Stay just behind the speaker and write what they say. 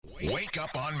Wake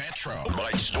up on Metro.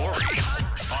 Soundbite Stories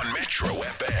on Metro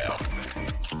FM.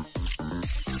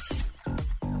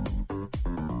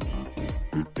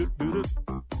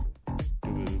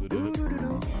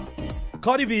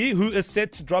 Cardi B, who is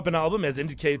set to drop an album, has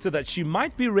indicated that she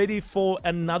might be ready for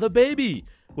another baby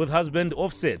with husband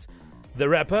Offset. The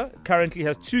rapper currently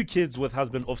has 2 kids with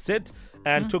husband Offset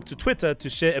and took to Twitter to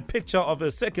share a picture of her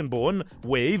second-born,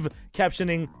 Wave,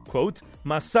 captioning, quote,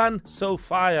 "My son so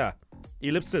fire,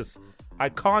 ellipsis. I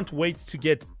can't wait to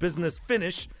get business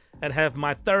finish and have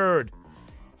my third."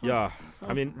 Yeah,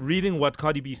 I mean, reading what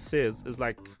Cardi B says is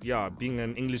like, being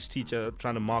an English teacher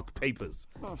trying to mark papers.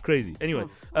 It's crazy. Anyway,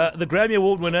 the Grammy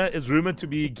Award winner is rumored to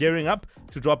be gearing up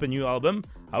to drop a new album.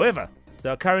 However,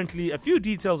 there are currently a few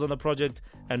details on the project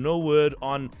and no word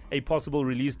on a possible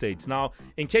release date. Now,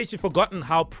 in case you've forgotten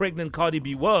how pregnant Cardi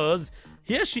B was,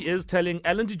 here she is telling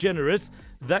Ellen DeGeneres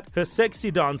that her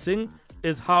sexy dancing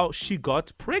is how she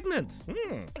got pregnant.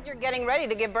 You're getting ready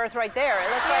to give birth right there. It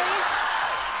looks like...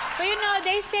 But you know,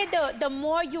 they said the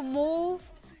more you move,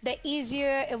 the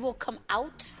easier it will come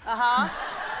out.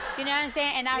 You know what I'm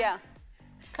saying? And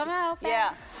come out.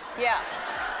 Yeah.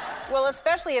 Well,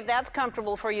 especially if that's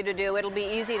comfortable for you to do, it'll be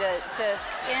easy to...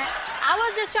 Yeah. I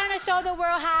was just trying to show the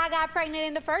world how I got pregnant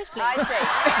in the first place. I see.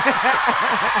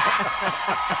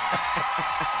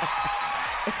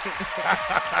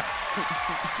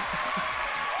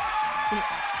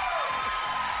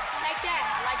 Like that.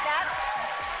 Like that?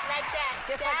 Like that.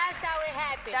 Just That's how it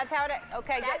happened. That's how it...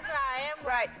 Okay, That's good. where I am.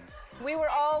 Right. We were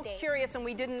all curious and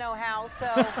we didn't know how, so...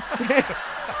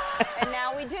 And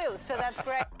now we do, so that's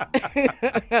great.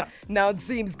 Now it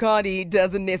seems Cardi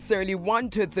doesn't necessarily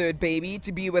want her third baby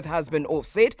to be with husband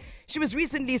Offset. She was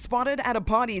recently spotted at a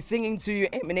party singing to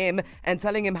Eminem and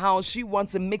telling him how she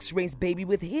wants a mixed race baby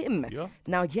with him. Yeah.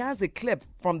 Now here's a clip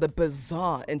from the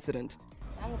bizarre incident.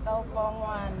 Come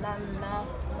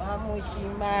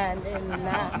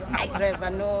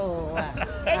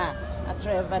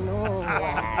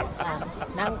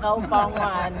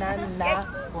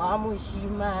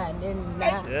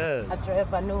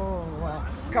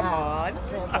on.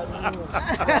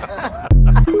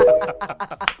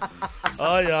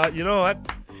 Oh, yeah, you know what?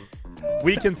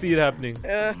 We can see it happening.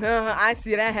 I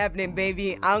see that happening,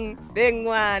 baby.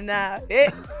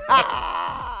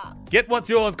 Get what's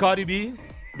yours, Cardi B,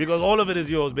 because all of it is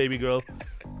yours, baby girl.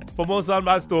 For more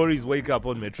Soundbite Stories, wake up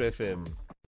on Metro FM.